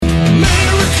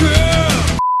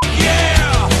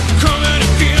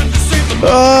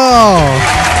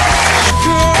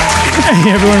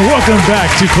Hey everyone, welcome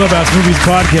back to Clubhouse Movies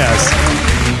Podcast.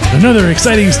 Another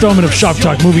exciting installment of Shop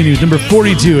Talk Movie News, number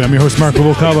 42. I'm your host, Marco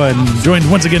Volcava, and joined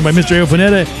once again by Mr. Ayo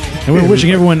Panetta. And we're wishing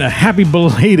everyone a happy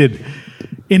belated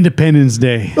Independence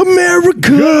Day.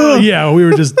 America! Yeah, we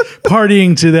were just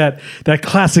partying to that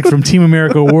classic from Team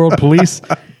America, World Police.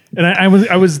 And I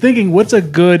was thinking, what's a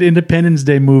good Independence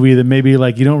Day movie that maybe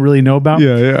like you don't really know about?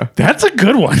 Yeah. That's a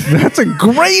good one. That's a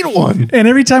great one. And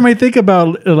every time I think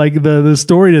about like the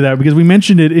story to that, because we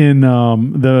mentioned it in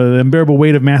the Unbearable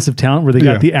Weight of Massive Talent, where they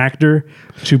got the actor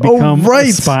to become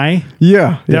a spy.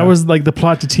 Yeah. That was like the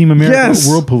plot to Team America,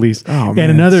 World Police. Oh, and man,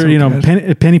 another, so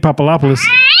Penny Papalopoulos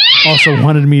also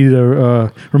wanted me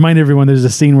to remind everyone there's a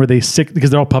scene where they sick, because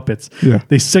they're all puppets. Yeah.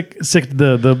 They sick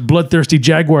the bloodthirsty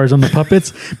jaguars on the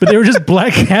puppets, but they were just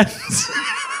black cats.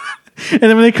 And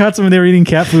then when they caught someone, they were eating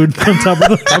cat food on top of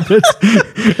the puppets.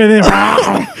 And then,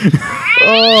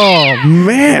 oh,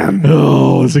 man.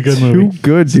 oh, it's a good movie. Too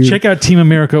good, dude. Check out Team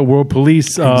America, World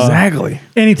Police. Exactly.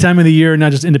 Any time of the year,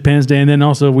 not just Independence Day. And then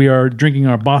also we are drinking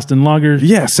our Boston Lager.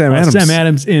 Yeah, Sam Adams. Sam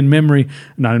Adams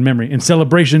in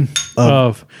celebration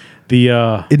of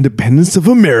the Independence of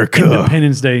America.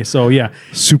 Independence Day. So yeah,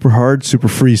 Super hard, super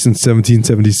free since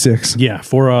 1776. yeah.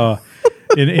 For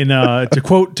to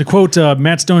quote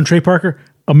Matt Stone, Trey Parker,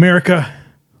 America,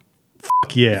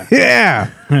 fuck yeah.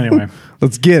 Yeah. Anyway,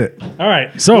 Let's get it. all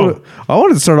right. So I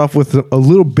wanted to start off with a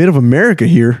little bit of America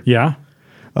here. yeah,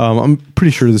 I'm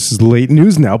pretty sure this is late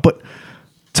news now, but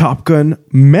Top Gun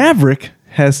Maverick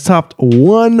has topped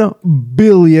 $1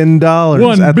 billion.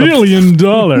 $1 billion.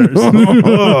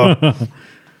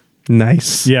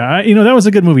 Nice. Yeah, that was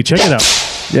a good movie. Check it out.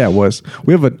 Yeah, it was.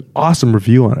 We have an awesome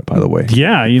review on it, by the way.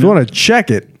 Yeah, If you want to check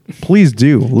it, please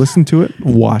do. Listen to it.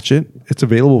 Watch it. It's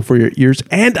available for your ears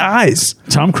and eyes.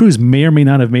 Tom Cruise may or may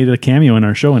not have made a cameo in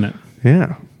our show in it.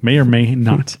 Yeah. May or may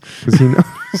not. Because he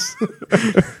knows.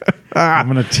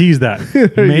 I'm going to tease that.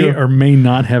 May or may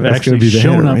not have That's gonna actually be the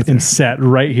shown header up right there. and sat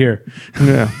right here.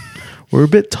 Yeah. We're a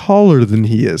bit taller than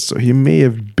he is, so he may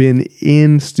have been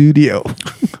in studio.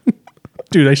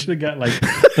 Dude, I should have got like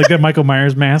that Michael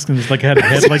Myers mask and just like had a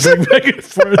head like going back and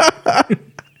forth.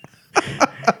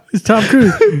 It's Tom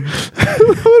Cruise. That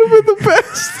would have been the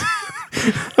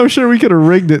best. I'm sure we could have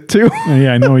rigged it too. Oh,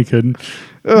 yeah, I know he couldn't.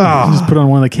 Just put on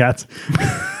one of the cats.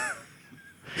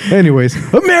 Anyways,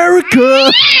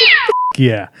 America.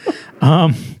 Yeah.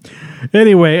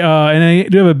 Anyway, and I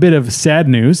do have a bit of sad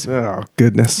news. Oh,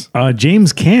 goodness.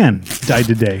 James Caan died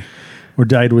today, or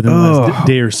died within the last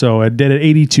day or so. Dead at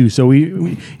 82. So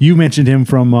you mentioned him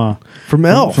from Elf. From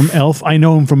Elf. I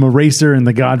know him from Eraser and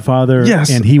The Godfather. Yes.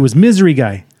 And he was Misery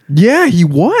guy. Yeah, he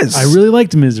was. I really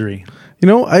liked Misery. You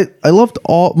know, I loved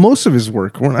most of his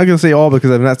work. We're not going to say all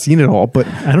because I've not seen it all, but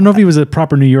I don't know if he was a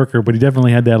proper New Yorker, but he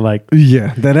definitely had that like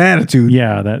yeah, that attitude.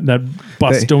 that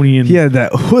Bostonian. He had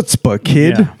that chutzpah,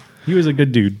 kid. Yeah. He was a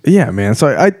good dude. Yeah, man.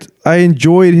 So I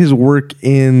enjoyed his work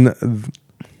in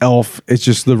Elf. It's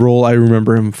just the role I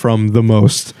remember him from the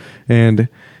most. And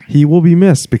he will be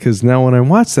missed because now when I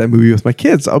watch that movie with my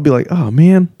kids, I'll be like, oh,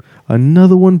 man,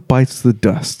 another one bites the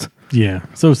dust. Yeah,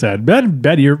 so sad.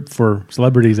 Bad year for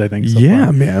celebrities, I think. So Yeah,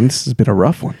 far. man. This has been a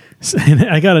rough one. And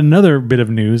I got another bit of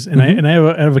news, and I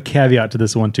have a caveat to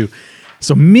this one too.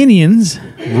 So Minions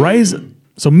Rise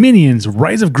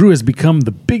of Gru has become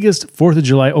the biggest 4th of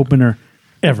July opener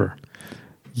ever.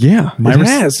 Yeah, My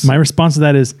response to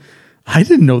that is, I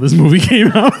didn't know this movie came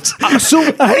out. So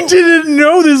I didn't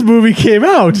know this movie came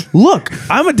out. look,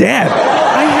 I'm a dad.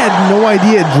 I had no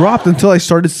idea it dropped until I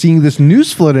started seeing this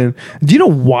news flood in. Do you know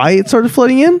why it started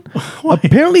flooding in? Why?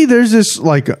 Apparently, there's this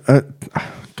like.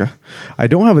 I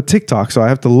don't have a TikTok, so I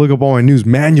have to look up all my news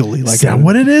manually. Like Is that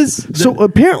what it is? So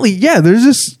apparently, yeah, there's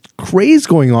this craze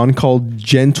going on called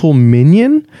Gentle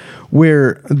Minion,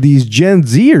 where these Gen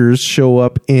Zers show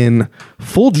up in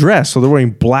full dress. So they're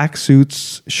wearing black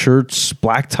suits, shirts,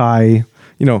 black tie,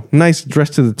 nice dress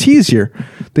to the T's here.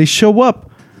 They show up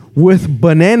with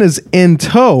bananas in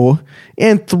tow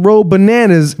and throw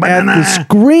bananas at the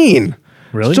screen.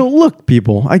 Really? So look,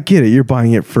 people, I get it. You're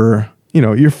buying it for,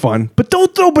 your fun, but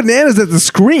don't throw bananas at the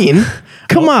screen.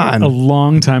 Come on. A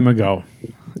long time ago,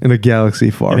 In a galaxy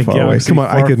far, far away. galaxy Come on,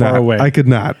 I far, could far not. away. I could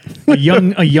not. a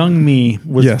young me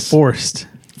was Yes. forced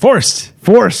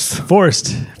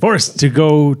to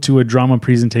go to a drama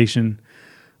presentation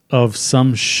of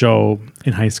some show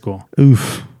in high school.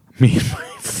 Oof. Me and my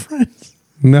friends,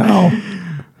 No.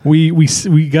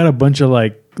 we got a bunch of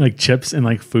like chips and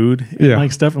like food and Yeah.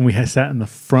 like stuff, and we had sat in the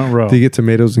front row. They get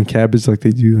tomatoes and cabbage like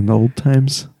they do in the old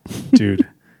times. Dude,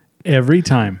 every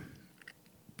time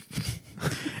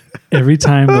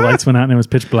the lights went out and it was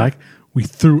pitch black, We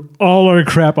threw all our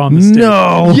crap on the stage.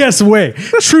 No. Yes way.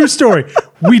 True story.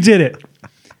 We did it.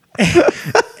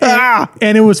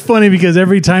 And it was funny because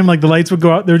every time like the lights would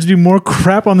go out, there would be more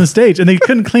crap on the stage, and they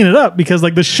couldn't clean it up because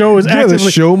like the show is Yeah, actively.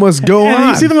 the show must go and on.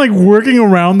 you see them like working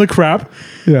around the crap.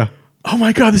 Yeah. Oh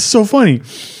my god, this is so funny.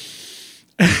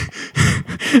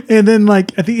 And then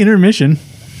like at the intermission,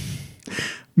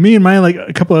 me and my like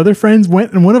a couple other friends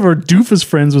went, and one of our doofus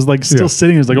friends was like still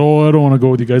sitting. He was like, "Oh, I don't want to go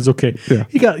with you guys." Okay, Yeah.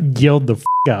 he got yelled the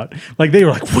out. Like they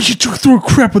were like, "What you throw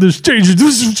crap on the stage?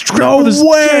 This is crap No on the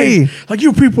way! stage. Like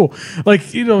you people,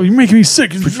 like you're making me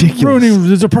sick. It's ridiculous. ruining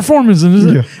there's a performance,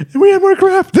 and, Yeah. and we had more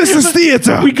crap. This is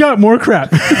theater. We got more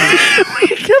crap. We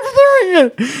kept throwing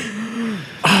it.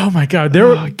 Oh my god,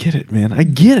 I get it, man. I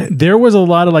get it. there was a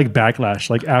lot of like backlash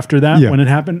like after that Yeah. when it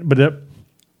happened, but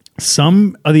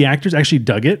some of the actors actually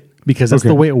dug it because that's Okay.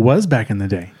 the way it was back in the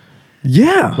day.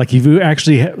 Yeah. Like if you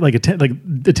actually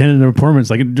attended a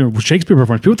performance, like a Shakespeare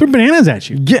performance, people throw bananas at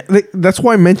you. Yeah, that's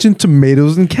why I mentioned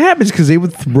tomatoes and cabbage, because they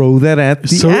would throw that at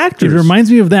the actors. It reminds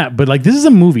me of that, but like this is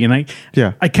a movie, and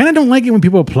Yeah. I kind of don't like it when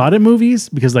people applaud at movies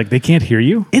because like they can't hear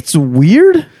you. It's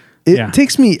weird. It Yeah.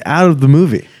 takes me out of the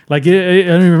movie. Like I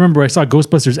don't even remember I saw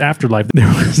Ghostbusters Afterlife. There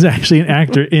was actually an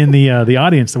actor in the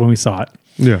audience when we saw it.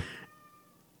 Yeah.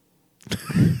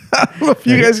 I don't know if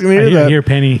you guys can hear I that. hear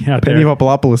Penny out Penny there.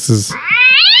 Papalopoulos is.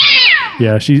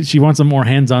 Yeah, she wants a more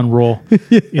hands-on role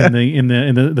in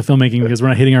the filmmaking because we're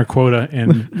not hitting our quota,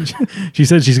 and she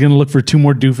said she's going to look for 2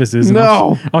 more doofuses. And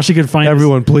No. all she could find.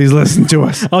 Everyone, please listen to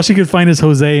us. All she could find is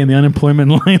Jose in the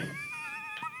unemployment line.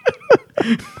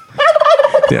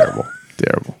 Terrible.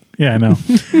 Terrible. Yeah, I know.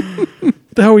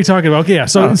 What the hell are we talking about? Okay, yeah.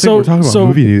 So I think we're talking about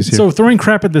movie news here. So throwing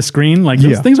crap at the screen, like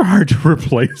those Yeah. things are hard to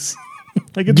replace.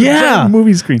 Like it's a Yeah. giant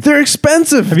movie screen. They're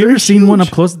expensive. Have you ever seen one up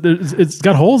close? It's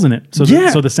got holes in it, so Yeah.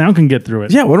 so the sound can get through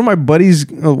it. Yeah, one of my buddies,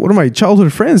 one of my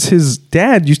childhood friends, his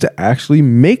dad used to actually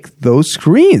make those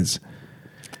screens.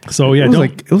 So yeah,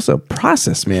 It was a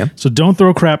process, man. so don't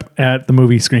throw crap at the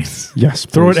movie screens. Yes,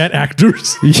 Throw please. it at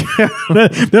actors. Yeah,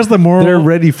 That's the moral. they're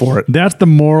ready for it. That's the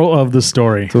moral of the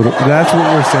story. So that's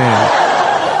what we're saying.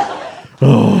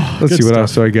 Oh, let's see what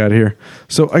else I got here.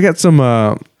 So I got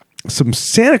some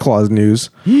Santa Claus news.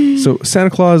 So Santa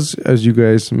Claus, as you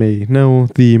guys may know,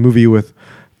 the movie with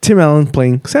Tim Allen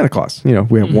playing Santa Claus. You know,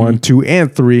 we have 1, 2,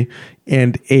 and 3,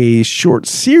 and a short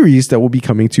series that will be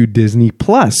coming to Disney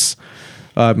Plus.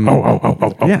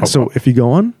 Yeah. So if you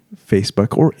go on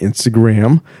Facebook or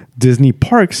Instagram, Disney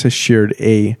Parks has shared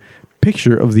a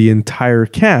picture of the entire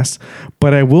cast.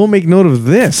 But I will make note of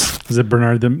this: Is it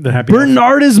Bernard the happy?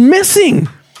 Bernard is missing.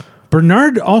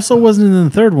 Bernard also wasn't in the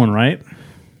third one, right?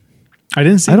 I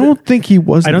didn't see. I don't think he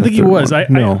was. I don't think he was.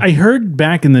 No. I heard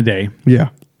back in the day Yeah.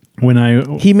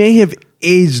 when He may have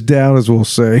aged down, as we'll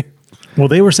say. well,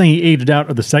 they were saying he aged out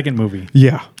of the second movie,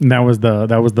 Yeah. and that was the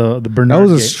Bernard. That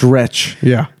was a gate. stretch.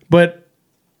 Yeah. But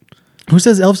who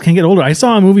says elves can't get older? I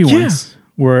saw a movie Yeah. once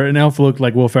where an elf looked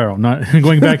like Will Ferrell. Not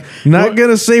going back. Not going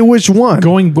to say which one.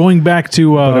 going back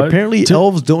to But apparently,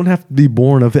 elves don't have to be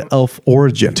born of elf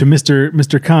origin. to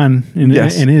Mr. Khan in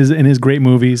Yes. his great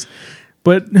movies.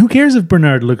 But who cares if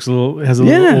Bernard has a little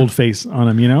Yeah. old face on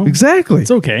him? You know, Exactly. It's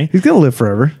okay. He's going to live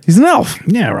forever. He's an elf.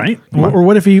 Yeah, right. Or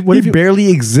what if he He barely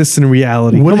exists in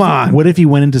reality. what Come if, on. What if he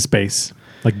went into space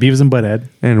like Beavis and Butthead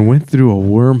And went through a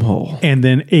wormhole. and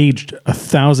then aged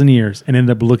 1,000 years and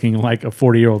ended up looking like a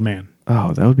 40-year-old man?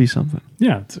 Oh, that would be something.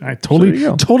 Yeah, it's there you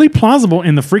go. totally plausible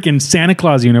in the freaking Santa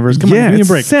Claus universe. Come on, give me a it's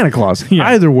break. Santa Claus. Yeah.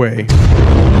 Either way,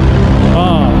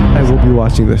 I will be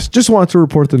watching this. Just wanted to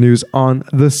report the news on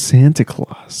the Santa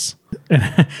Claus.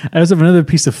 I also have another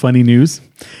piece of funny news.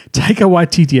 Taika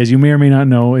Waititi, as you may or may not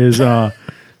know, is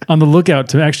on the lookout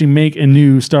to actually make a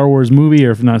new Star Wars movie,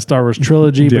 or if not Star Wars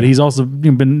trilogy. But he's also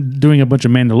been doing a bunch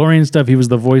of Mandalorian stuff. He was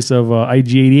the voice of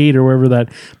IG-88 or wherever that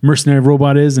mercenary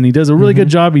robot is, and he does a really good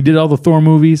job. He did all the Thor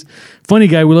movies. Funny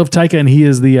guy. We love Taika, and he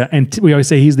is the we always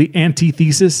say he's the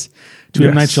antithesis to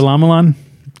M. Night Shyamalan.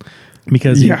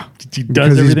 Because he does Because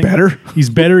he's everything better?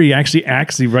 He's better. He actually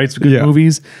acts. He writes good Yeah.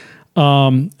 movies.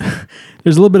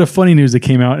 There's a little bit of funny news that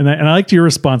came out, and I liked your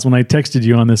response when I texted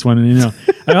you on this one. And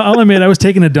I'll admit I was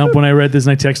taking a dump when I read this,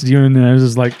 and I texted you, and I was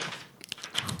just like,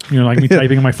 like me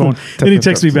typing on my phone. Then he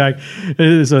texted me back.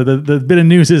 So the bit of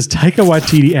news is Taika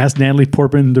Waititi asked Natalie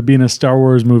Portman to be in a Star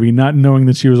Wars movie, not knowing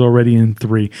that she was already in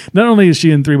 3. Not only is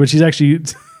she in 3, but she's actually.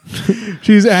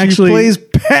 She plays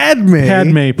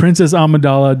Padme. Princess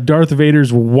Amidala, Darth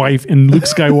Vader's wife, and Luke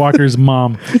Skywalker's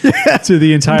mom. To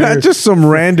the entire. Not just some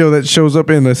rando that shows up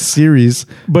in a series.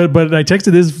 But I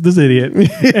texted this idiot,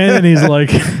 and then he's like,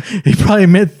 he probably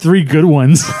met 3 good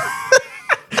ones,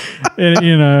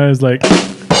 and I was like,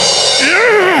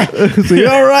 It's like,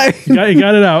 all right. You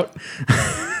got it out.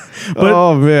 But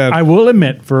oh man. I will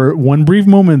admit, for one brief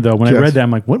moment though, when I Yes. read that,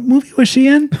 I'm like, what movie was she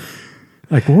in?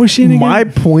 Like, what was she in again? My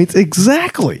point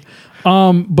exactly.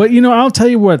 But I'll tell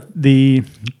you what,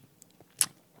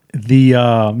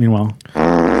 meanwhile,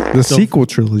 The sequel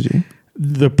trilogy.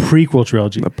 the prequel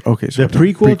trilogy. Okay, The sorry.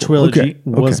 prequel trilogy Okay,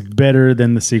 was better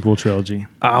than the sequel trilogy.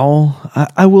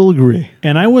 I will agree.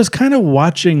 And I was kind of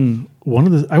watching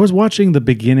the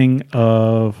beginning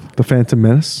of, The Phantom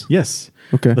Menace. yes,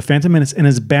 Okay. The Phantom Menace. And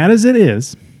as bad as it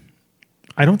is,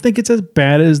 I don't think it's as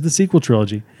bad as the sequel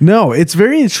trilogy. No, it's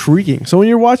very intriguing. So when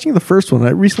you're watching the first one, I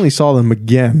recently saw them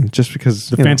again just because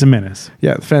The Phantom Menace.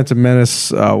 Yeah, the Phantom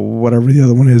Menace, whatever the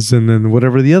other one is, and then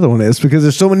whatever the other one is, because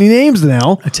there's so many names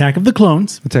now. Attack of the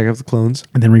Clones. Attack of the Clones.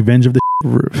 And then Revenge of the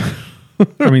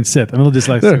Sith. I'm a little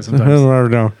dyslexic I sometimes.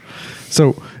 don't know.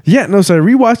 So yeah, no. So I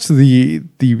rewatched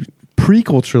the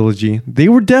prequel trilogy. They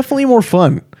were definitely more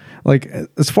fun. Like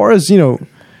as far as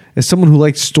as someone who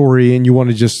likes story and you want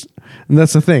to just, and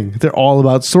that's the thing, they're all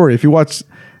about story. If you watch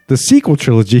the sequel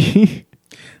trilogy,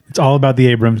 It's all about the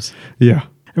Abrams. yeah.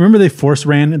 I remember they force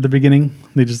ran at the beginning.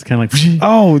 They just kind of like,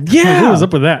 Oh yeah. what was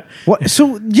up with that? What?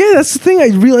 So yeah, that's the thing. I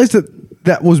realized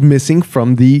that was missing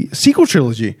from the sequel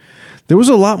trilogy. There was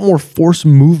a lot more force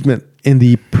movement in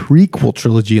the prequel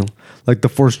trilogy, like the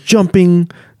force jumping,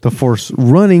 the force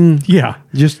running. Yeah.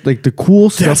 Just like the cool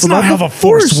stuff. That's about not how the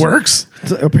force works.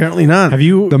 Apparently not. Have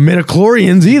you- the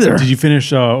midichlorians either? Did you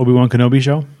finish Obi-Wan Kenobi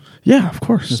show? Yeah, of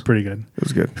course. It's pretty good. It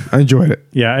was good. I enjoyed it.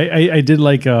 Yeah, I did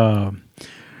like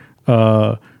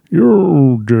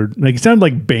you did, like it sounded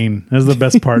like Bane. That's the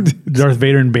best part. Darth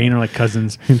Vader and Bane are like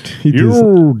cousins. He does.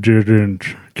 You didn't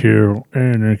kill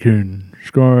Anakin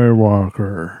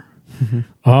Skywalker.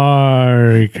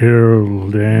 I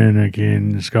killed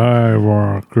Anakin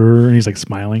Skywalker. And he's like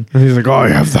smiling. And he's like, "Oh, I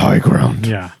have the high ground."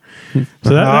 Yeah.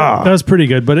 So that was pretty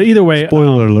good. But either way,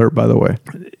 Spoiler alert, by the way.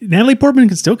 Natalie Portman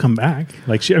can still come back.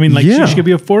 Like Yeah. she could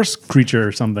be a force creature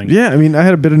or something. Yeah, I mean, I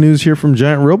had a bit of news here from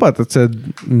Giant Robot that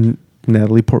said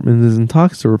Natalie Portman is in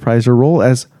talks to reprise her role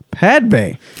as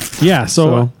Padme. Yeah.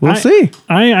 So we'll see.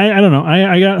 I don't know.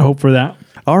 I got hope for that.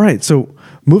 All right, so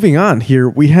moving on here,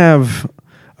 we have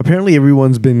apparently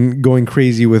everyone's been going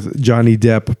crazy with Johnny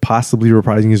Depp possibly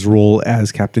reprising his role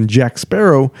as Captain Jack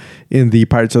Sparrow in the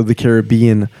Pirates of the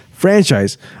Caribbean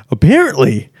franchise.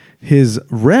 Apparently, his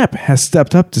rep has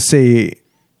stepped up to say,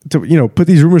 put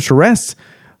these rumors to rest,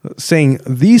 saying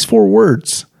these 4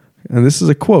 words, and this is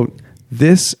a quote: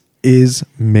 "This is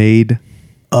made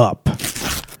up."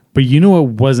 But you know what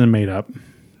wasn't made up?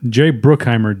 Jerry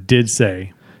Bruckheimer did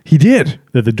say He did.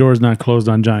 that the door is not closed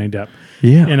on Johnny Depp.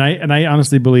 Yeah. And I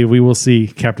honestly believe we will see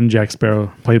Captain Jack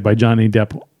Sparrow played by Johnny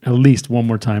Depp at least one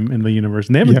more time in the universe.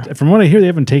 And they haven't, Yeah. from what I hear, they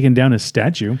haven't taken down his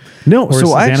statue. No, or so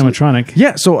his I actually, animatronic.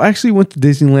 Yeah, so I actually went to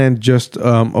Disneyland just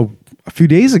a few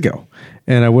days ago,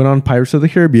 and I went on Pirates of the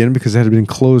Caribbean because it had been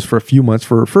closed for a few months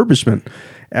for refurbishment.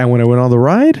 And when I went on the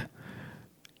ride,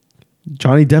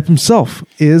 Johnny Depp himself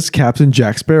is Captain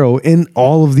Jack Sparrow in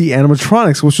all of the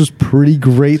animatronics, which was pretty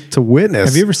great to witness.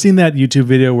 Have you ever seen that YouTube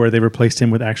video where they replaced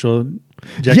him with actual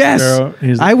Jack Sparrow?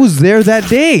 Yes, I was there that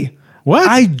day. What?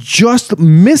 I just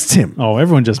missed him. Oh,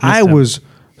 everyone just missed I him. was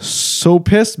so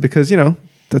pissed because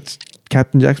that's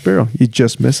Captain Jack Sparrow. You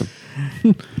just miss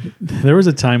him. There was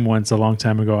a time once, a long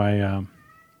time ago,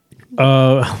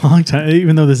 a long time,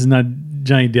 even though this is not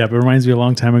Johnny Depp, it reminds me a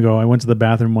long time ago, I went to the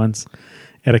bathroom once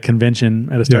at a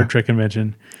convention, at a Star Trek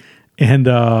convention. And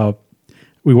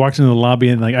we walked into the lobby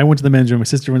and I went to the men's room, my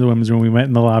sister went to the women's room, we met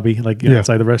in the lobby,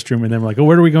 outside the restroom. And then we're like, oh,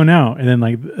 where do we go now? And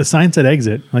then a sign said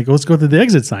exit. Like, let's go to the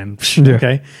exit sign. Yeah.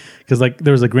 Okay. Because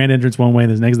there was a grand entrance one way and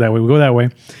there's an exit that way. We go that way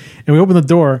and we open the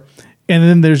door and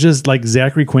then there's just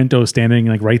Zachary Quinto standing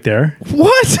right there.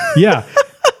 What? Yeah.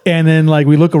 And then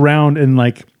we look around and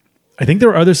I think there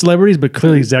were other celebrities, but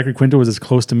clearly Zachary Quinto was as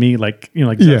close to me,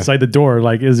 outside the door,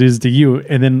 as is to you.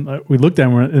 And then we looked at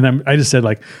him and I just said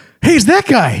hey, it's that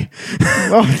guy.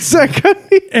 Oh, it's that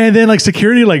guy. And then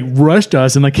security rushed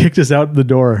us and kicked us out the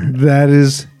door. That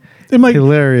is And,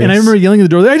 hilarious. And I remember yelling at the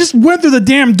door, I just went through the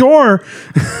damn door.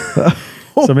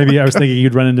 So maybe I was thinking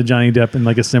you'd run into Johnny Depp in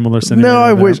a similar scenario. No,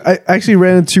 I wish. I actually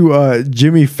ran into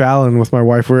Jimmy Fallon with my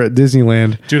wife. We're at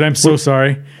Disneyland. Dude, I'm so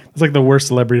sorry. It's the worst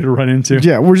celebrity to run into.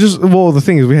 Yeah, the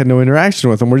thing is, we had no interaction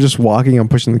with him. We're just walking. I'm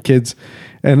pushing the kids.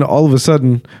 And all of a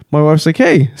sudden, my wife's like,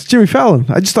 hey, it's Jimmy Fallon.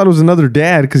 I just thought it was another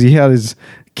dad because he had his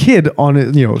kid on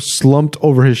it, slumped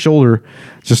over his shoulder,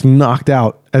 just knocked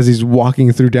out as he's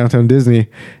walking through downtown Disney.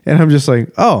 And I'm just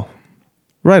like, oh,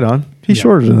 right on. He's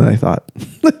shorter than I thought.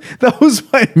 That was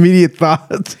my immediate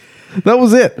thought. That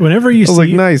was it. Whenever you I was see, like,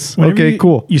 nice. whenever Okay,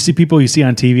 cool. You see people you see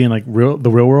on TV in like the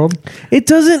real world. It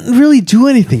doesn't really do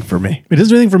anything for me. It doesn't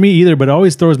do anything for me either, but it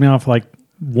always throws me off. Like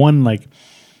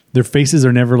their faces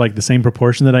are never like the same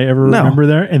proportion that I ever remember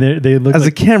there, and they look As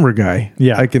like, a camera guy,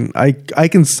 Yeah. I can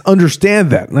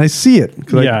understand that, and I see it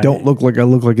because Yeah. I don't look like I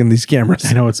look like in these cameras.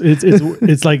 I know it's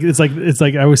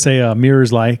like I always say,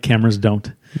 mirrors lie, cameras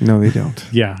don't. No, they don't.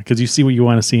 Yeah, because you see what you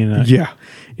want to see in a Yeah,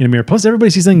 in a mirror. Plus, everybody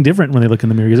sees something different when they look in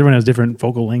the mirror because everyone has different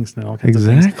focal lengths and all kinds of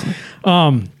exactly.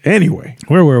 things. Anyway,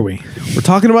 Where were we? we're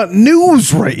talking about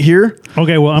news right here.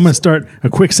 Okay, well, I'm going to start a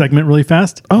quick segment really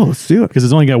fast Oh, let's do it. because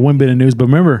it's only got one bit of news. But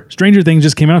remember, Stranger Things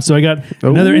just came out, so I got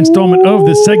another installment of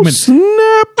this segment.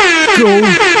 Snap.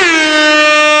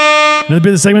 Another bit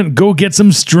of the segment. Go get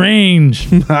some strange.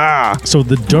 So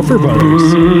the Duffer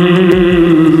Brothers,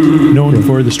 known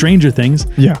for the Stranger Things,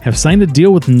 Yeah. have signed a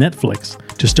deal with Netflix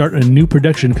to start a new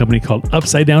production company called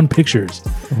Upside Down Pictures,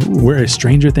 where a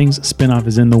Stranger Things spinoff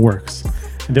is in the works.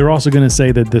 And they're also going to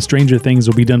say that the Stranger Things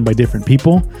will be done by different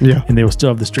people, Yeah. and they will still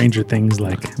have the Stranger Things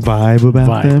like Vibe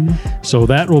about them. vibe. So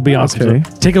that will be awesome. Okay.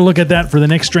 So take a look at that for the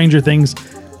next Stranger Things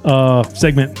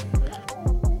segment.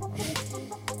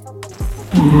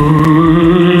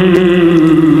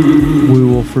 We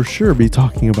will for sure be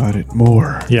talking about it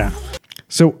more. Yeah.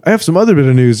 So I have some other bit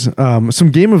of news.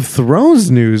 Some Game of Thrones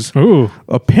news. Ooh.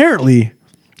 Apparently,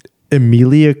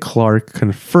 Emilia Clarke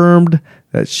confirmed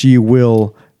that she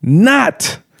will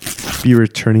not be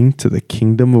returning to the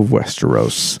Kingdom of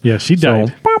Westeros. Yeah, she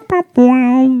died.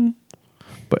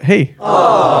 But hey,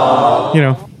 you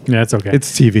know, Yeah, it's okay. it's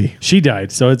TV. She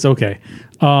died, so it's okay.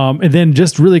 And then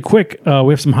just really quick, we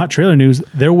have some hot trailer news.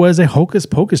 There was a Hocus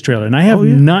Pocus trailer, and I have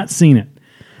not seen it.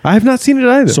 I have not seen it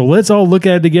either. So let's all look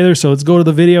at it together. So let's go to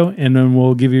the video, and then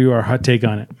we'll give you our hot take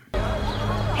on it.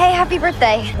 Hey, happy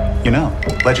birthday. You know,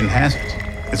 legend has it,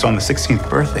 it's on the 16th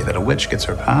birthday that a witch gets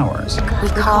her powers. We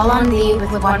call on thee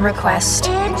with one request.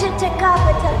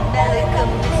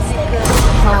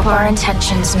 Hope our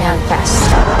intentions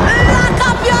manifest. Lock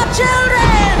up your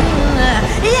children!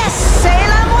 Yes,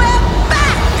 Salem, we're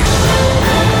back!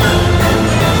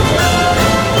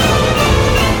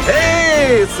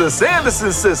 Hey, it's the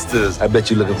Sanderson sisters. I bet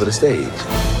you're looking for the stage.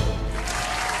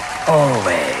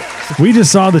 Always. We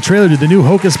just saw the trailer to the new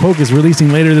Hocus Pocus releasing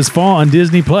later this fall on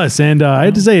Disney Plus, and I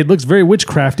had to say it looks very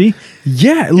witchcrafty.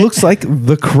 yeah, it looks like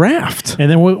The Craft.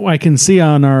 And then what I can see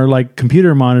on our like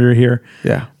computer monitor here,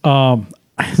 Yeah.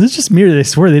 this is just mirror. They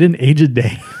swear they didn't age a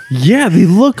day. Yeah, they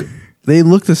look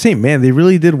the same. Man, they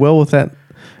really did well with that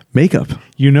makeup.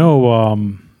 You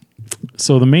know,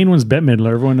 so the main one's Bette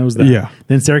Midler. Everyone knows that. Yeah.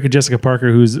 Then Sarah Jessica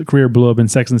Parker, whose career blew up in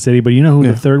Sex and the City. But you know who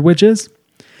Yeah. the third witch is?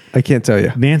 I can't tell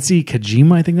you. Nancy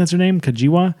Kajima, I think that's her name.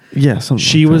 Kajiwa. Yeah, something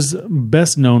She like that. was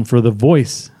best known for the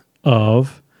voice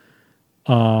of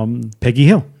Peggy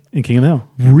Hill in King of the Hill.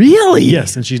 Really?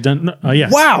 Yes, and she's done.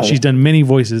 Yes, Wow. she's done many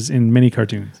voices in many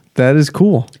cartoons. That is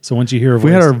cool. So once you hear her If voice,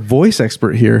 we had our voice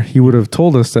expert here, he would have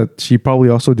told us that she probably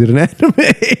also did an anime.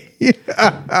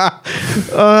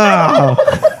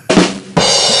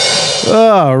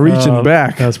 Reaching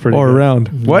back. that's pretty or good.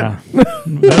 around. What? Yeah.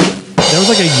 that was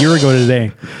like a year ago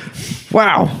today.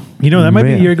 Wow. You know, that might be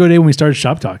a Man. year ago today when we started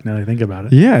Shop Talk. Now that I think about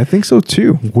it, Yeah, I think so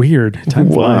too. weird. Time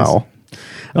flies. Wow.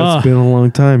 That's been a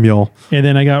long time, y'all. And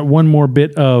then I got one more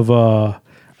bit of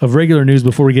regular news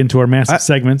before we get into our massive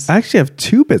segments. I actually have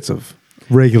two bits of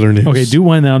regular news. Okay, do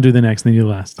one, then I'll do the next, then you do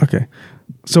the last. Okay.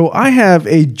 So I have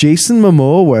a Jason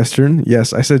Momoa Western.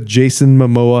 Yes, I said Jason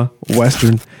Momoa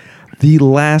Western. The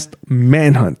Last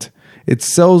Manhunt. It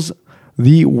sells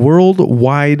the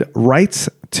worldwide rights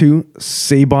to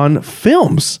Saban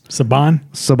Films.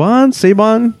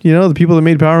 Saban, you know, the people that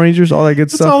made Power Rangers, all that good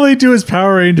That's stuff. all they do is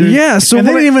Power Rangers. Yeah, so and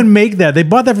they when didn't I- even make that. They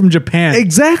bought that from Japan.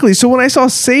 Exactly. So when I saw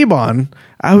Saban,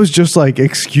 I was just like,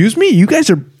 excuse me? You guys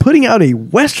are putting out a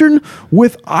Western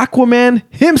with Aquaman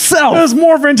himself. It was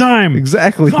Morphin Time.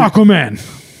 Exactly. Aquaman.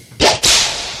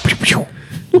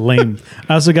 Lame.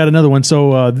 I also got another one.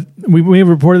 So we may have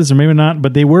reported this or maybe not,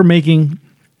 but they were making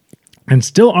and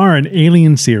still are an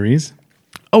Alien series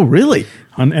Oh, really?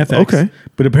 on FX. Okay.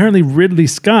 But apparently Ridley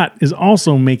Scott is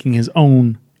also making his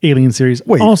own Alien series.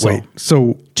 Wait, also. wait.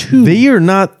 So Two. they are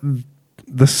not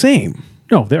the same.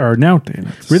 No, there are now.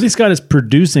 Ridley Scott is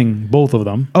producing both of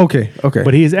them, Okay.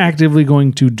 but he is actively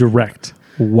going to direct.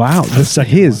 Wow, this is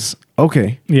second his.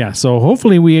 Okay. Yeah, so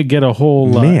hopefully we get a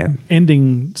whole Man.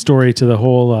 ending story to the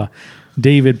whole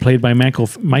David, played by Michael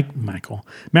Fassbender,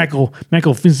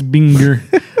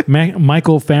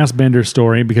 Michael Fassbender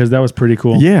story, because that was pretty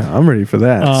cool. Yeah, I'm ready for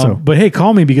that. But hey,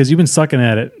 call me because you've been sucking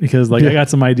at it, because I got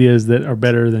some ideas that are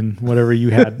better than whatever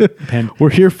you had penned. We're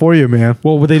here for you, man.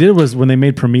 Well, what they did was when they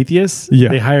made Prometheus,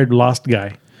 they hired Lost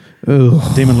guy.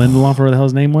 Ugh. Damon Lindelof, or whatever the hell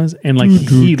his name was, and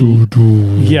he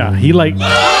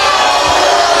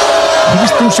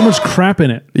just threw so much crap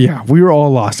in it. Yeah, we were all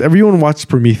lost. Everyone watched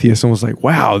Prometheus and was like,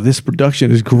 wow, this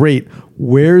production is great.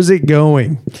 Where's it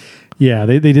going? Yeah,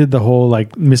 they did the whole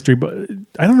mystery, but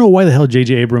I don't know why the hell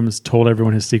J.J. Abrams told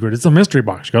everyone his secret. It's a mystery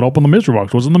box. You got to open the mystery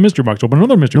box. What's in the mystery box? Open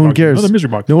another mystery box. No one cares. Another mystery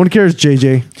box. No one cares,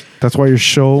 JJ. That's why your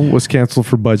show was canceled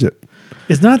for budget.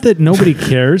 It's not that nobody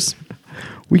cares.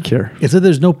 We care. It's that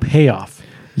there's no payoff.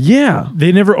 Yeah.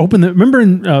 They never opened the. Remember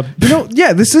in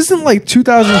this isn't like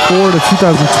 2004 to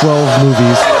 2012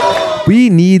 movies. We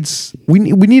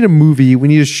need a movie. We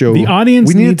need a show. The audience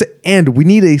we need it to end. We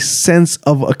need a sense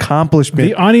of accomplishment.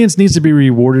 The audience needs to be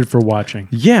rewarded for watching.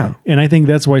 Yeah. And I think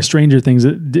that's why Stranger Things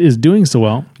is doing so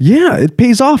well. Yeah, it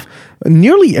pays off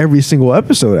nearly every single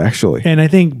episode, actually. And I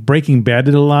think Breaking Bad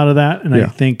did a lot of that. And I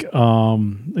think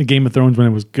Game of Thrones, when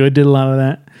it was good, did a lot of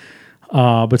that.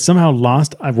 But somehow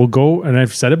Lost, I will go, and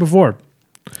I've said it before.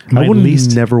 I would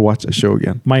never watch a show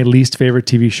again. My least favorite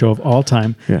TV show of all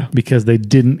time, because they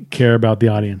didn't care about the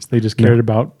audience. They just cared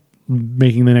about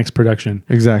making the next production.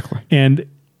 Exactly. And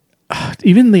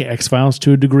even the X-Files,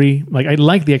 to a degree, I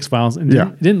like the X-Files, and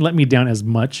it didn't let me down as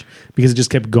much because it just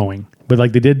kept going. But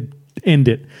they did end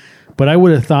it. But I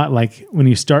would have thought when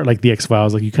you start the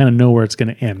X-Files, you kind of know where it's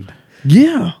going to end.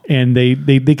 Yeah. And they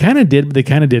kind of did, but they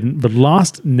kind of didn't. But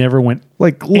Lost never went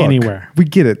anywhere. We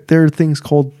get it. There are things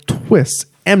called twists.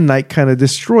 M. Night kind of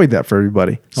destroyed that for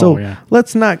everybody. So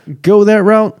let's not go that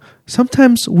route.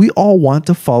 Sometimes we all want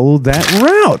to follow that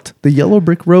route. The Yellow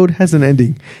Brick Road has an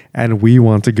ending, and we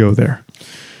want to go there.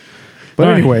 But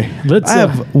anyway, I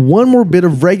have one more bit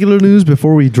of regular news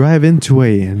before we drive into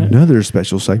another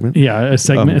special segment. Yeah, a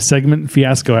segment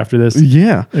fiasco after this.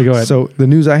 Yeah. Go ahead. So the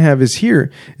news I have is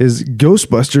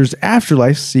Ghostbusters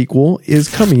Afterlife sequel is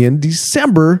coming in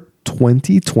December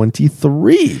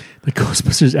 2023. The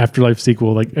Ghostbusters Afterlife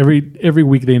sequel, every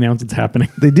week they announce it's happening.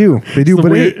 They do.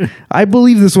 But I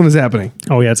believe this one is happening.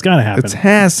 Oh yeah, it's got to happen. It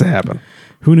has to happen.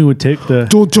 Who knew it would take the...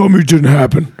 Don't tell me it didn't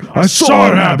happen. I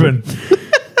saw it happen.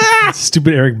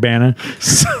 Stupid Eric Bana.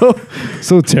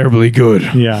 So terribly good.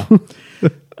 Yeah.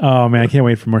 Oh man, I can't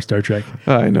wait for more Star Trek.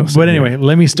 I know. But anyway,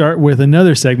 let me start with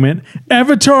another segment.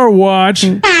 Avatar Watch.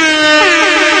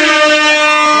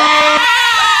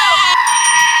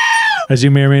 As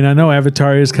you may or may not know,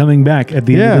 Avatar is coming back at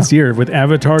the end of this year with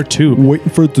Avatar 2. Waiting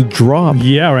for it to drop.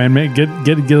 Yeah, right, man. Get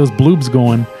those bloobs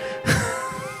going.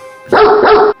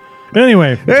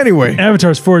 Anyway,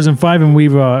 Avatars 4 and 5, and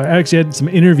we've actually had some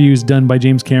interviews done by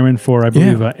James Cameron for, I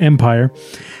believe, Empire.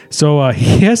 So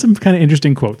he has some kind of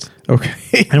interesting quotes. Okay.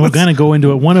 And we'll kind of go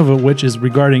into it, one of which is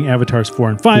regarding Avatars 4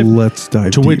 and 5. Let's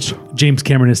dive deep. Which James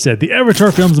Cameron has said, the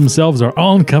Avatar films themselves are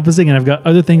all-encompassing, and I've got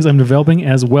other things I'm developing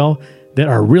as well that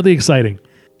are really exciting.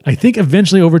 I think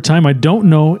eventually over time, I don't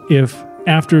know if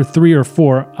after 3 or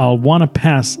 4, I'll want to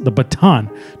pass the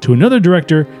baton to another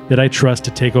director that I trust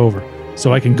to take over,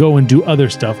 so I can go and do other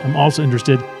stuff. I'm also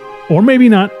interested, or maybe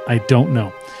not, I don't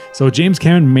know. So James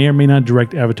Cameron may or may not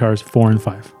direct Avatars 4 and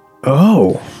 5.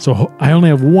 Oh. So I only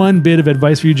have one bit of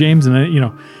advice for you, James,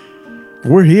 and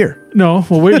we're here. No,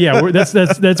 well,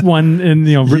 that's one. And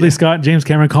Ridley Scott, James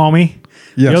Cameron, call me.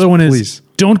 Yes, the other one please. is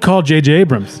don't call J.J.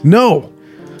 Abrams. No,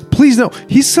 please no.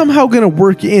 He's somehow going to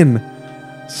work in.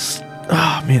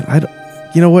 Oh man, I don't.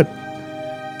 You know what?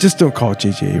 Just don't call it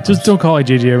J.J. Abrams. Just don't call it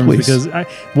J.J. Abrams, please. Because I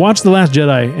watched The Last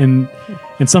Jedi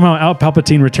and somehow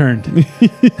Palpatine returned.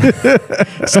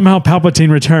 Somehow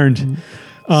Palpatine returned.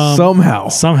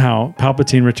 Somehow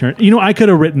Palpatine returned. I could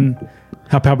have written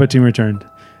how Palpatine returned.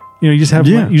 You just have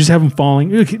him falling.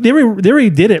 They already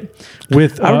did it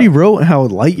with. I already wrote how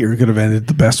Lightyear could have ended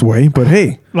the best way, but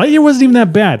hey, Lightyear wasn't even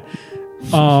that bad.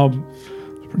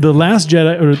 The Last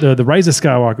Jedi or the Rise of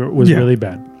Skywalker was really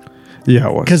bad. Yeah,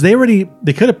 it was because they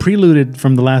could have preluded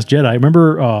from The Last Jedi.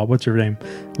 Remember what's her name?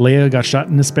 Leia got shot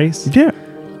into space. Yeah.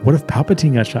 What if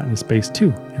Palpatine got shot into space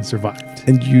too and survived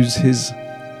and used his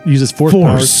force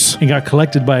powers and got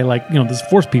collected by this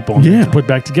force people and put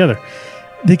back together?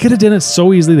 They could have done it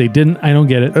so easily. They didn't. I don't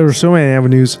get it. There were so many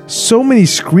avenues, so many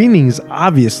screenings,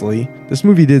 obviously. This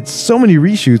movie did so many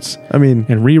reshoots. I mean...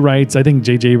 And rewrites. I think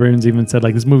J.J. Abrams even said,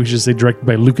 this movie should say directed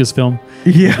by Lucasfilm.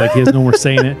 Yeah. He has no more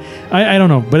saying it. I don't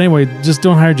know. But anyway, just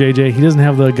don't hire J.J. He doesn't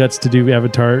have the guts to do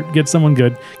Avatar. Get someone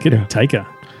good. Get Taika.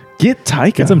 Get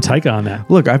Taika. Get some Taika on that.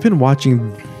 Look, I've been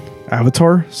watching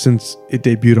Avatar since it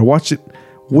debuted. I watched it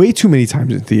way too many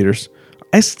times in theaters.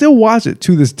 I still watch it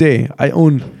to this day. I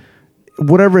own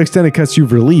whatever extended cuts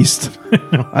you've released.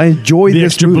 I enjoy The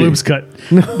this extra movie. bloobs cut.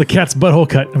 The cat's butthole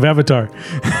cut of Avatar.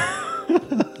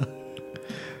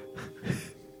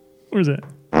 Where's that?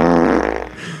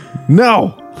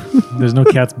 No. There's no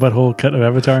cat's butthole cut of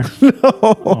Avatar?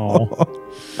 No.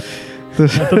 I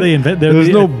thought they invented... There's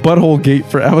no butthole gate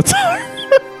for Avatar.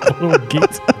 butthole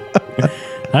gate.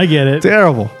 I get it.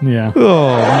 Terrible. Yeah.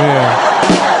 Oh, man.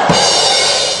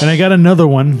 And I got another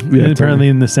one. Yeah, Apparently,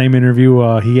 in the same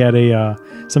interview, he had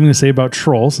something to say about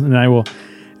trolls, and I will.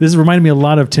 This reminded me a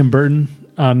lot of Tim Burton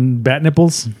on Bat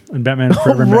Nipples and Batman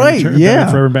Forever. And right, Batman, yeah.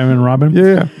 Batman Forever, Batman and Robin.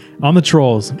 Yeah. On the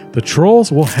trolls, the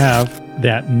trolls will have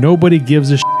that nobody gives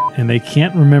a shit, and they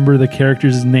can't remember the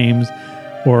characters' names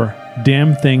or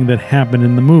damn thing that happened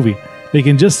in the movie. They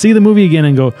can just see the movie again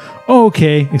and go, "Oh,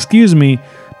 okay, excuse me,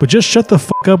 but just shut the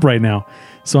fuck up right now."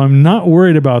 So I'm not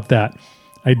worried about that.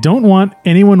 I don't want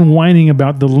anyone whining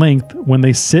about the length when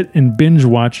they sit and binge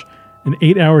watch an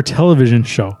 8-hour television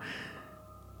show.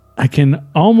 I can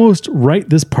almost write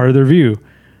this part of the review.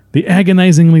 The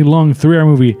agonizingly long 3-hour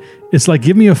movie, it's like,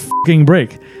 give me a fucking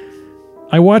break.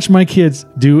 I watch my kids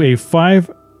do 5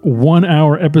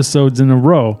 1-hour episodes in a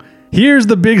row. Here's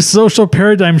the big social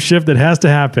paradigm shift that has to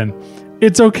happen.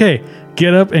 It's okay.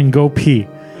 Get up and go pee.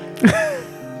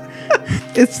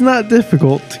 It's not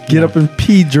difficult to get up and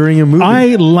pee during a movie.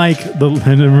 I like the...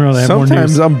 Remember, I have more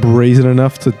Sometimes news. I'm brazen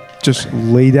enough to just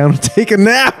lay down and take a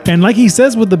nap. And like he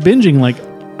says with the binging, like,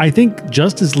 I think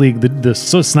Justice League, the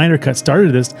Snyder Cut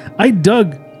started this. I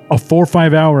dug a 4 or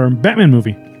 5 hour Batman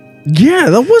movie. Yeah,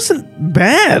 that wasn't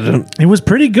bad. It was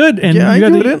pretty good. And Yeah, I you got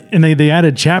enjoyed it. And they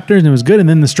added chapters and it was good. And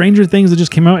then the Stranger Things that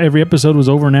just came out, every episode was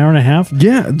over an hour and a half.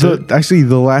 Yeah, actually,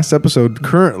 the last episode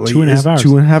currently 2.5 is hours.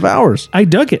 2.5 hours. I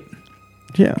dug it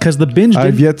Yeah, because the binge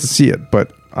I've did, yet to see it,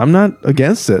 but I'm not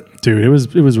against it. dude, it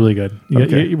was really good.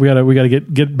 Okay. We gotta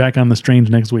get back on the Strange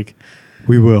next week.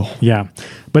 We will. Yeah.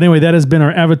 But anyway, that has been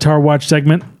our Avatar watch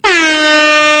segment.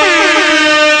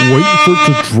 Waiting for it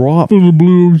to drop.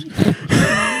 Blues.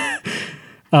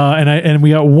 And we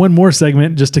got one more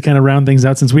segment just to kind of round things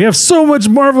out. Since we have so much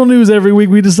Marvel news every week,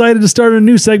 we decided to start a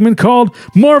new segment called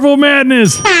Marvel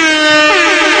Madness.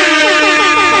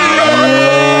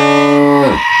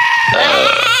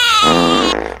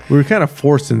 We were kind of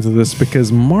forced into this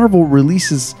because Marvel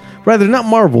releases, rather not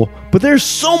Marvel, but there's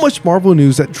so much Marvel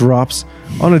news that drops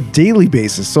on a daily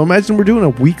basis. So imagine we're doing a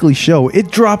weekly show.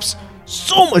 It drops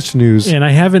so much news. And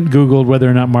I haven't Googled whether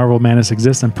or not Marvel Madness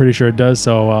exists. I'm pretty sure it does.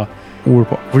 So We're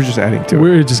just adding to it.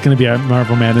 we're just going to be at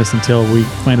Marvel Madness until we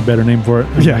find a better name for it.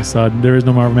 And Yeah. I saw there is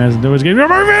no Marvel Madness. There was going to be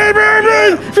Marvel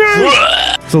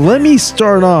Madness. So let me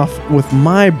start off with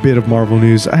my bit of Marvel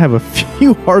news. I have a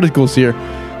few articles here,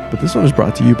 but this one is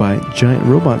brought to you by Giant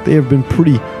Robot. They have been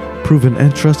pretty proven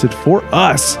and trusted for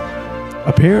us.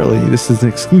 Apparently, this is an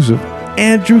exclusive.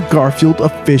 Andrew Garfield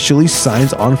officially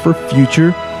signs on for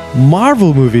future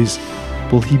Marvel movies.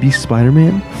 Will he be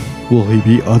Spider-Man? Will he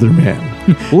be Other Man?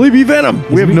 Will he be Venom?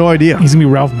 We have no idea. He's going to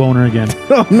be Ralph Boner again.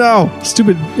 Oh, no.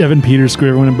 Stupid Evan Peters screw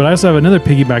everyone. But I also have another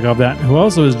piggyback off that, who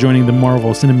also is joining the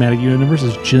Marvel Cinematic Universe,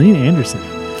 is Gillian Anderson.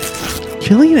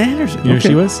 Gillian Anderson. You know who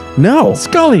she was? No.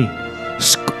 Scully.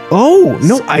 Oh,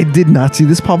 no, I did not see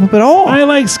this pop up at all. I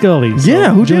like Scully. So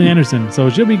Yeah, who Gillian didn't? Anderson. So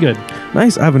she'll be good.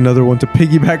 Nice. I have another one to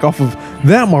piggyback off of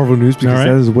that Marvel news because All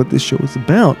right. that is what this show is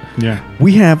about. Yeah.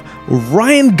 We have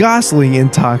Ryan Gosling in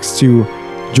talks to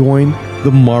join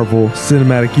the Marvel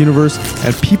Cinematic Universe,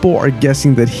 and people are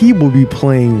guessing that he will be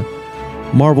playing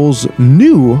Marvel's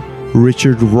new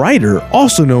Richard Rider,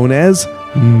 also known as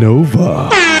Nova.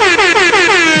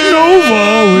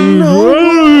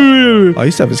 I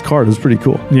used to have his card. It was pretty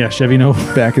cool Yeah, Chevy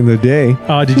Nova. back in the day.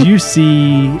 Did you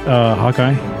see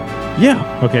Hawkeye?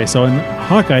 Yeah. Okay, so in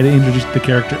Hawkeye, they introduced the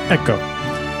character Echo.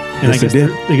 And Yes, they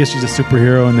did. I guess she's a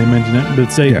superhero, and they mentioned it.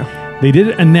 But they did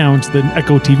announce the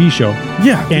Echo TV show.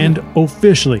 Yeah. And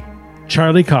officially,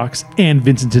 Charlie Cox and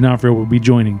Vincent D'Onofrio will be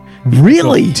joining the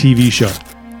Really? Echo TV show.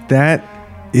 That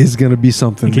is going to be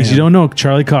something. In case you don't know,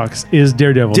 Charlie Cox is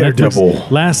Daredevil. Daredevil.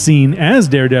 Netflix last seen as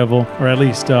Daredevil, or at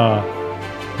least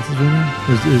what's his real name?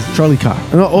 Is Charlie Cox.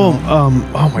 Oh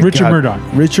my Richard God. Murdoch.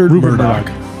 Richard Rupert Murdoch.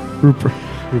 Rupert.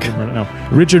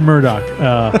 Richard Murdoch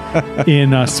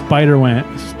in Spider-Man.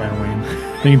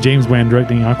 I think James Wan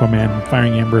directing Aquaman,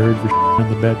 firing Amber Heard for on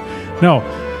the bed. No,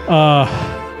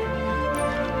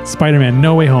 Spider-Man: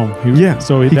 No Way Home.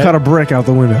 So he caught a brick out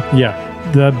the window.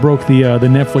 Yeah, that broke the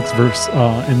Netflix verse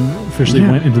and officially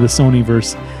Yeah. went into the Sony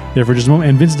verse. there for just a moment.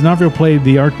 And Vincent D'Onofrio played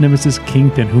the arch nemesis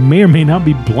Kingpin, who may or may not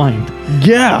be blind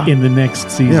Yeah. in the next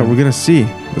season. Yeah, we're going to see.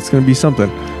 It's going to be something.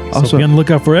 so Also, be on the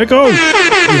lookout for Echo.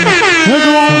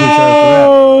 Echo!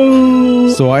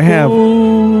 So I have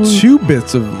 2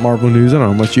 bits of Marvel news. I don't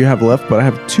know how much you have left, but I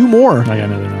have 2 more. I got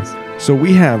nothing else. So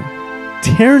we have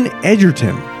Taron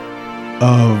Egerton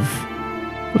of...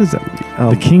 What is that movie?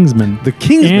 The Kingsman. The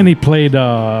Kingsman. And he played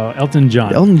Elton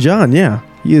John. Elton John, yeah.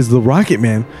 He is the Rocket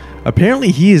Man.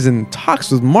 Apparently, he is in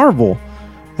talks with Marvel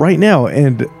right now,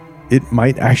 and it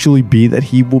might actually be that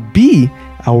he will be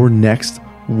our next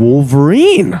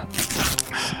Wolverine.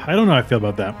 I don't know how I feel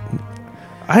about that.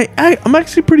 I'm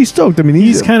actually pretty stoked. I mean,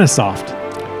 He's kind of soft.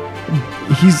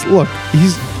 he's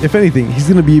if anything, he's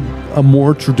going to be a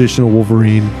more traditional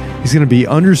Wolverine. He's going to be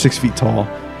under 6 feet tall.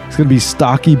 He's going to be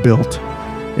stocky built,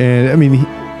 and I mean,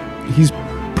 he's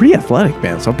pretty athletic,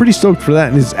 man. So I'm pretty stoked for that.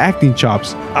 And his acting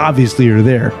chops obviously are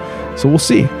there. So we'll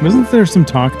see. Wasn't there some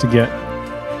talk to get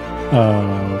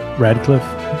Radcliffe?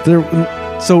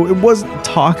 So it wasn't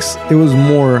talks. It was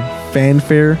more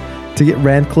fanfare to get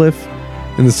Radcliffe,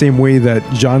 in the same way that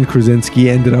John Krasinski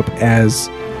ended up as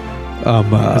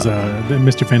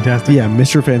Mr. Fantastic? Yeah,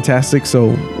 Mr. Fantastic.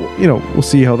 So, we'll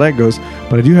see how that goes.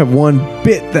 But I do have one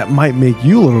bit that might make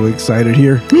you a little excited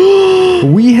here.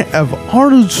 We have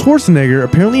Arnold Schwarzenegger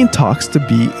apparently in talks to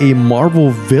be a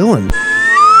Marvel villain.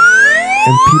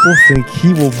 And people think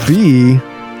he will be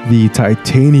the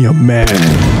Titanium Man.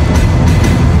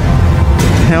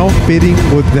 How fitting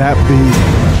would that be?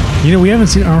 We haven't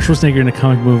seen Arnold Schwarzenegger in a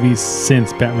comic movie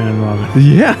since Batman and Robin.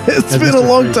 Yeah, it's been a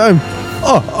long time.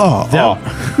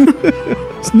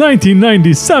 It's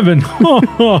 1997.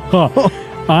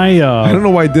 I don't know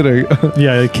why I did it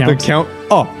counts. the count.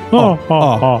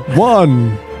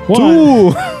 1,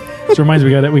 2. So reminds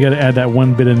me, we got to add that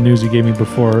one bit of news you gave me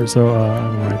before. So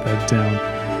I'm gonna write that down.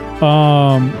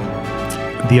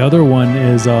 The other one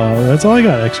is that's all I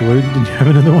got actually. Did you have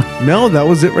another one? No, that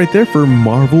was it right there for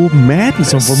Marvel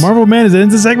Madness. So for Marvel Madness, it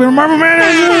ends the segment of Marvel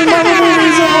Madness. Marvel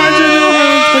movies.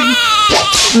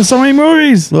 There's so many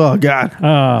movies. Oh God!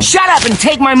 Shut up and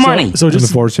take my money. So just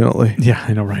unfortunately, yeah,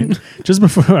 I know, right? Just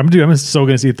before I'm so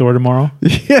gonna see Thor tomorrow.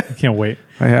 Yeah, I can't wait.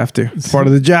 I have to. It's part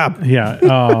of the job. Yeah.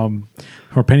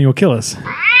 Or Penny will kill us.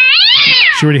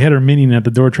 She already had her minion at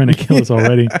the door trying to kill us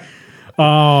already.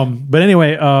 But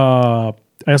anyway, I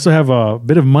also have a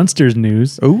bit of Munsters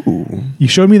news. Ooh. You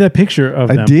showed me that picture of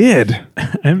them. I did.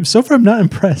 And so far I'm not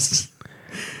impressed.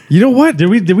 You know what? Did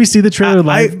we see the trailer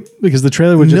live? Because the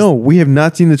trailer was No, we have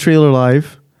not seen the trailer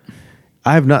live.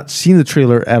 I have not seen the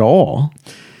trailer at all.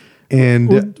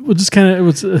 And we'll just kind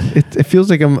of it feels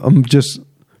like I'm just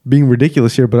being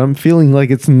ridiculous here, but I'm feeling like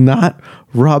it's not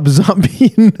Rob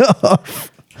Zombie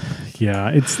enough. Yeah,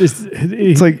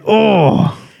 it's like,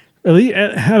 oh. At least,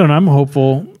 I don't know. I'm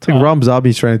hopeful. It's like Rob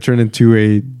Zombie's trying to turn into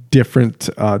a different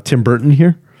Tim Burton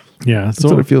here. Yeah, that's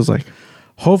what it feels like.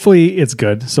 Hopefully, it's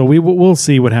good. So we'll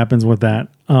see what happens with that.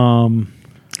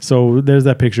 So there's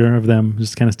that picture of them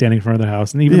just kind of standing in front of their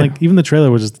house, and even the trailer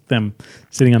was just them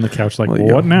sitting on the couch, like,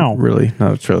 what now? Really,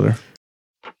 not a trailer.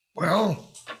 Well,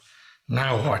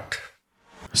 now what?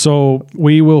 So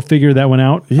we will figure that one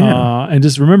out. Yeah. And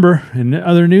just remember, in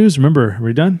other news, are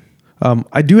we done?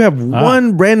 I do have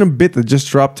one random bit that just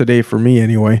dropped today for me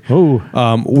anyway.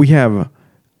 Oh. We have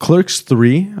Clerks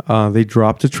 3. They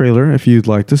dropped a trailer if you'd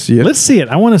like to see it. Let's see it.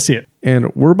 I want to see it.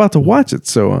 And we're about to watch it,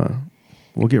 so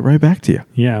we'll get right back to you.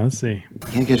 Yeah, let's see.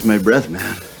 Can't catch my breath,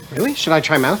 man. Really? Should I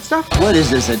try mouth stuff? What is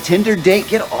this, a Tinder date?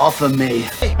 Get off of me.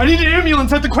 I need an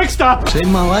ambulance at the Quick Stop. Saved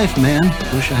my life, man.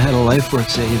 Wish I had a life worth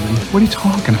saving. What are you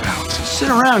talking about? Sit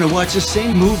around and watch the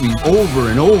same movie over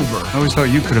and over. I always thought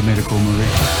you could have made a cool movie.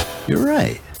 You're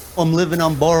right. I'm living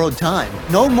on borrowed time.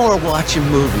 No more watching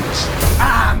movies.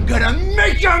 I'm gonna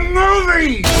make a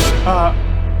movie!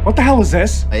 What the hell is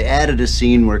this? I added a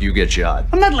scene where you get shot.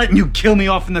 I'm not letting you kill me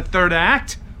off in the third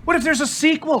act. What if there's a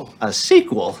sequel? A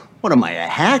sequel? What am I, a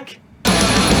hack?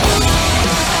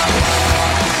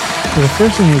 So the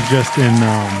first one was just in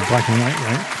black and white,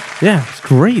 right? Yeah, it's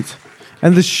great.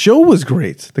 And the show was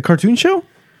great. The cartoon show?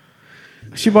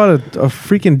 She bought a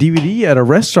freaking DVD at a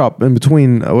rest stop in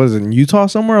between, in Utah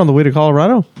somewhere on the way to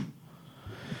Colorado?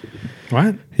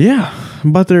 What? Yeah.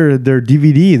 Bought their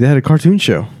DVD. They had a cartoon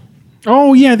show.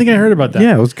 Oh, yeah, I think I heard about that.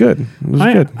 Yeah, it was good. It was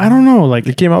good. I don't know. Like,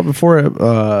 it came out before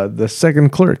the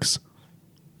second Clerks.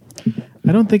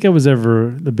 I don't think I was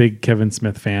ever the big Kevin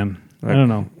Smith fan. I don't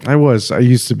know. I was. I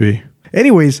used to be.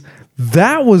 Anyways,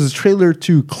 that was a trailer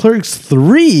to Clerks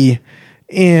 3.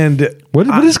 And what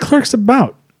is Clerks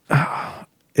about?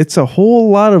 It's a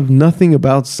whole lot of nothing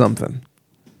about something.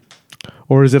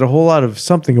 Or is it a whole lot of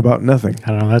something about nothing? I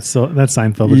don't know. That's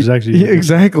Seinfeld, which is actually Yeah,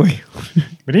 exactly.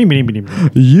 I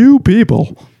You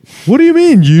people. What do you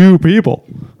mean, you people?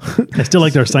 still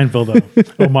liked our Seinfeld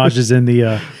homages in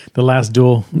the Last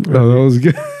Duel. Oh, that was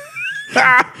good.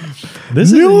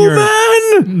 This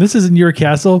is in your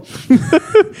castle.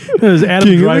 It was Adam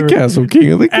King Driver. of the castle.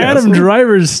 King of the castle. Adam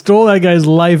Driver stole that guy's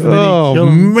life. And then he killed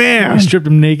him. Man. He stripped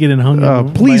him naked and hung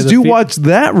him. Please by the do feet. watch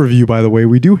that review, by the way.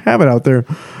 We do have it out there.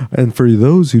 And for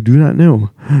those who do not know,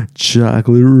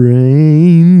 Chocolate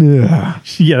Rain.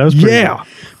 Yeah, that was pretty Yeah. good.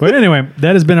 But anyway,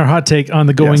 that has been our hot take on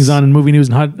the goings on in movie news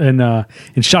and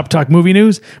in Shop Talk Movie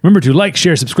News. Remember to like,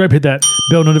 share, subscribe, hit that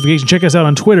bell notification. Check us out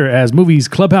on Twitter as Movies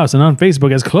Clubhouse and on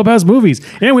Facebook as Clubhouse Movies.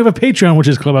 And we have a Patreon, which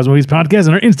is Clubhouse Movies Podcast,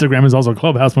 and our Instagram is also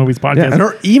Clubhouse Movies Podcast. Yeah, and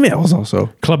our emails also.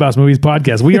 Clubhouse Movies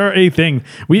Podcast. We are a thing.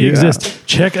 We exist.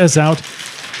 Check us out.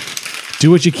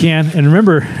 Do what you can. And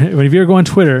remember, if you go on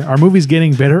Twitter, are movies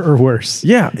getting better or worse?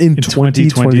 Yeah, in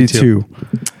 2022.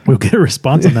 We'll get a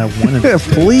response on that one.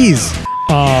 Please.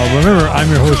 Remember, I'm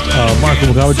your host, Mark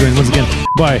Rubalcaba, joined once again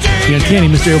by the uncanny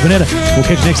Mr. Openetta. We'll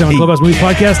catch you next time on Clubhouse Movies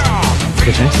Podcast.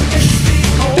 Catch you next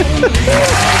time.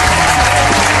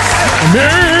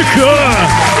 America!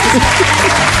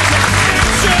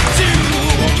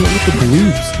 With the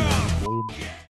blues.